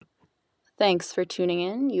Thanks for tuning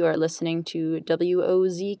in. You are listening to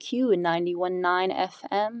WOZQ 91.9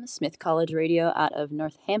 FM, Smith College Radio out of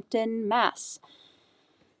Northampton, Mass.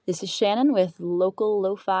 This is Shannon with local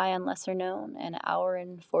lo-fi and lesser known, an hour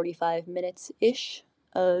and 45 minutes-ish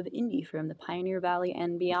of indie from the Pioneer Valley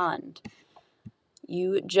and beyond.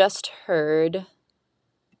 You just heard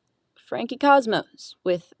Frankie Cosmos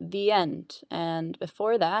with The End, and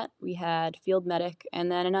before that we had Field Medic,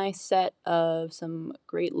 and then a nice set of some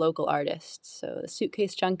great local artists. So the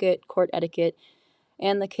Suitcase Junket, Court Etiquette,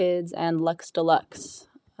 and the Kids, and Lux Deluxe.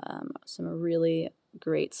 Some really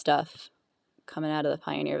great stuff coming out of the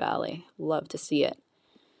Pioneer Valley. Love to see it.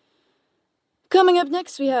 Coming up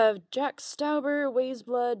next, we have Jack Stauber, Waze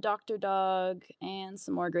Blood, Dr. Dog, and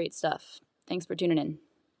some more great stuff. Thanks for tuning in.